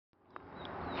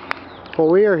Well,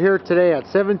 we are here today at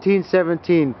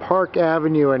 1717 Park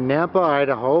Avenue in Nampa,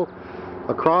 Idaho,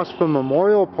 across from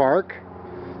Memorial Park.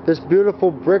 This beautiful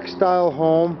brick style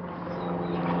home.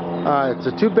 It's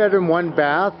a 2-bedroom,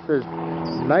 1-bath. It's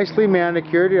nicely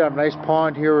manicured. You have a nice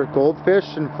pond here with goldfish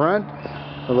in front.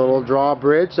 A little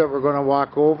drawbridge that we're going to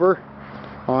walk over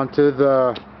onto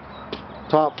the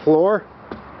top floor.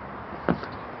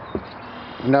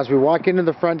 And as we walk into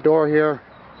the front door here,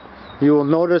 you will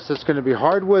notice it's going to be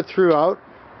hardwood throughout.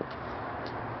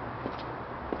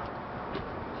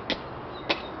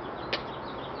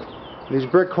 These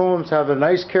brick homes have a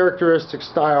nice characteristic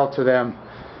style to them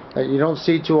that you don't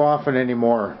see too often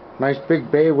anymore. Nice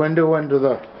big bay window into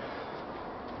the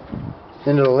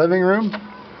living room.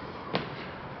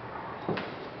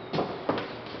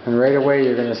 And right away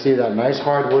you're going to see that nice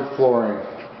hardwood flooring.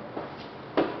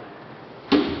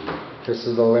 This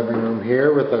is the living room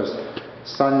here with a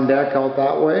sun deck out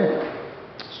that way,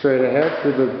 straight ahead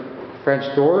through the French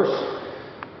doors.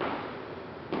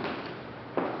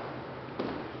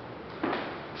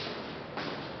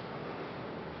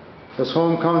 This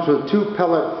home comes with 2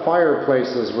 pellet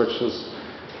fireplaces, which is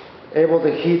able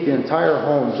to heat the entire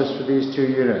home just for these 2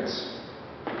 units.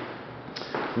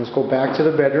 Let's go back to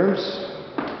the bedrooms.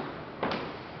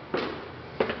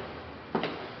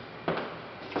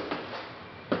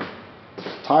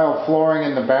 Tile flooring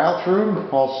in the bathroom,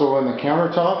 also in the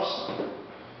countertops.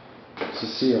 So you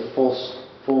see a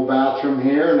full bathroom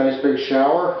here, nice big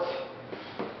shower.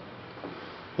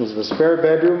 This is the spare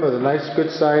bedroom with a nice good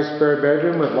sized spare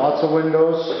bedroom with lots of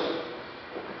windows.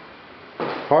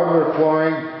 Hardwood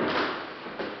flooring.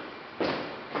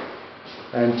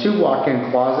 And 2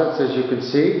 walk-in closets, as you can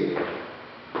see.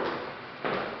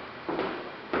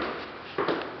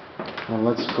 And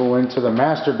let's go into the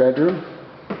master bedroom.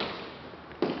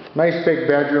 Nice big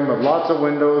bedroom with lots of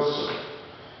windows.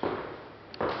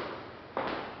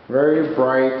 Very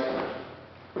bright.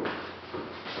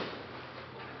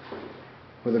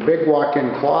 With a big walk-in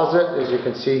closet, as you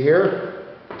can see here.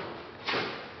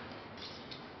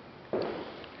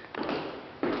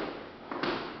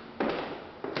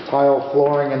 Tile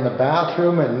flooring in the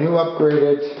bathroom and new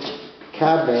upgraded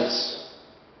cabinets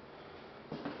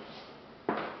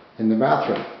in the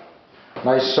bathroom.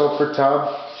 Nice soaker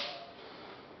tub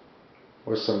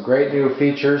with some great new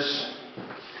features.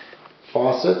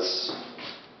 Faucets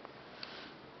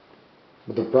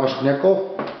with a brushed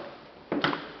nickel.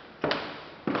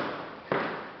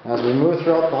 As we move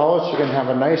throughout the house, you're going to have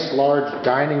a nice large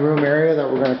dining room area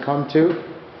that we're going to come to.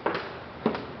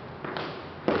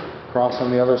 Across on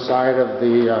the other side of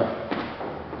the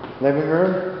living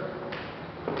room.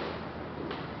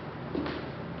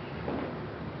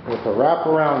 With a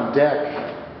wraparound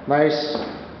deck. Nice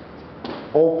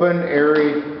open,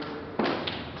 airy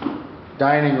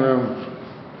dining room,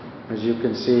 as you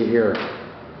can see here.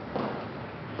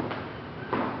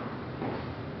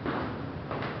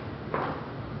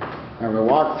 And we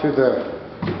walk through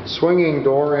the swinging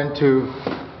door into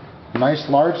a nice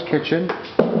large kitchen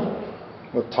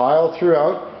with tile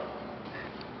throughout.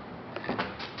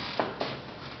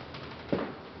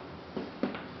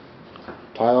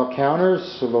 Tile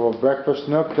counters, a little breakfast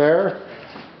nook there.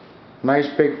 Nice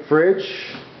big fridge.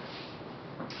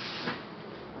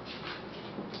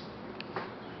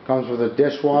 Comes with a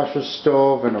dishwasher,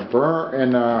 stove, and a burner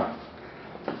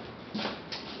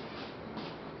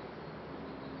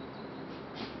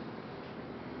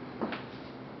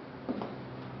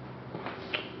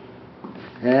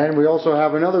and we also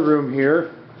have another room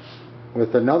here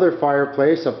with another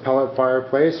fireplace, a pellet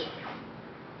fireplace.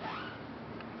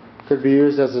 Could be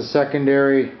used as a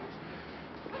secondary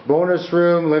bonus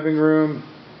room, living room.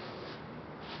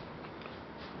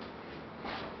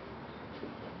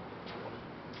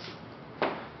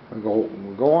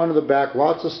 We'll go on to the back.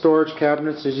 Lots of storage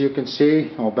cabinets, as you can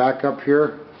see. I'll back up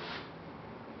here.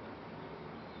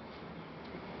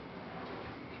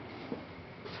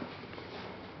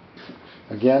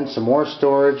 Again, some more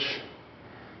storage.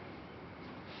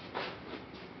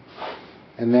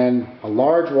 And then a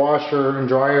large washer and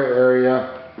dryer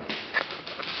area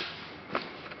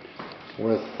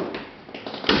with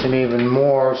some even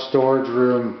more storage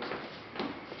room.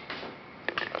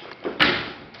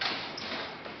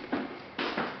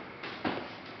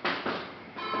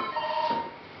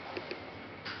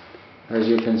 As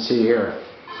you can see here.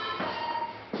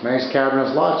 Nice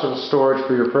cabinets, lots of storage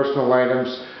for your personal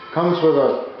items. Comes with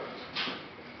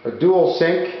a dual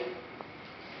sink,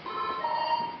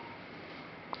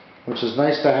 which is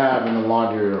nice to have in the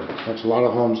laundry room, which a lot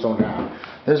of homes don't have.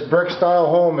 This brick style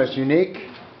home is unique.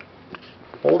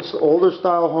 Older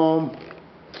style home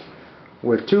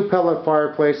with 2 pellet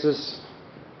fireplaces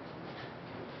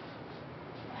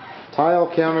tile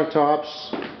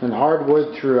countertops, and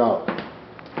hardwood throughout.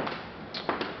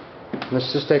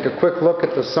 Let's just take a quick look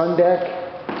at the sun deck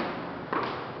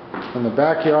and the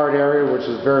backyard area, which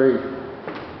is very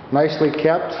nicely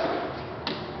kept.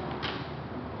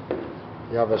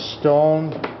 You have a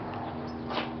stone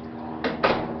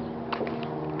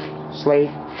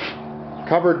slate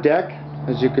covered deck,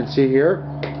 as you can see here.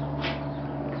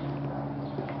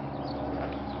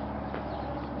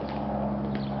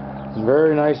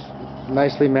 Very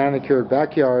nicely manicured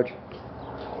backyard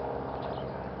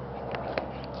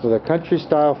with a country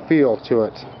style feel to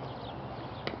it.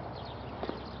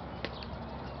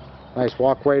 Nice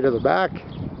walkway to the back.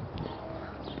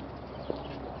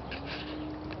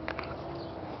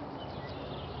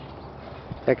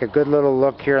 Take a good little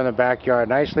look here in the backyard.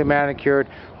 Nicely manicured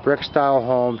brick style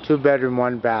home, 2-bedroom,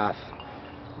 1 bath.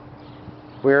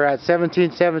 We're at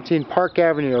 1717 Park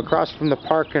Avenue, across from the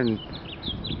park in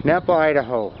Nampa,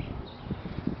 Idaho.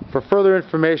 For further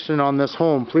information on this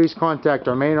home, please contact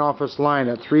our main office line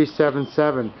at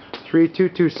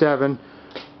 377-3227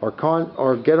 or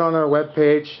get on our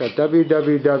webpage at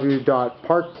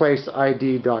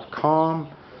www.parkplaceid.com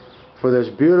for this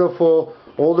beautiful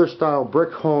older style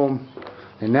brick home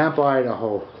in Nampa,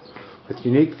 Idaho, with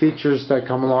unique features that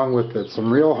come along with it.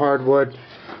 Some real hardwood,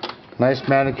 nice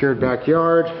manicured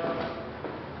backyard.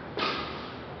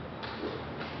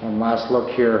 One last look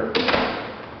here.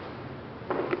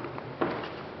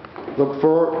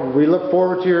 We look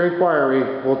forward to your inquiry.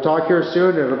 We'll talk here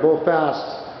soon. It'll go fast.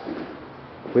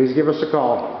 Please give us a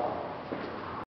call.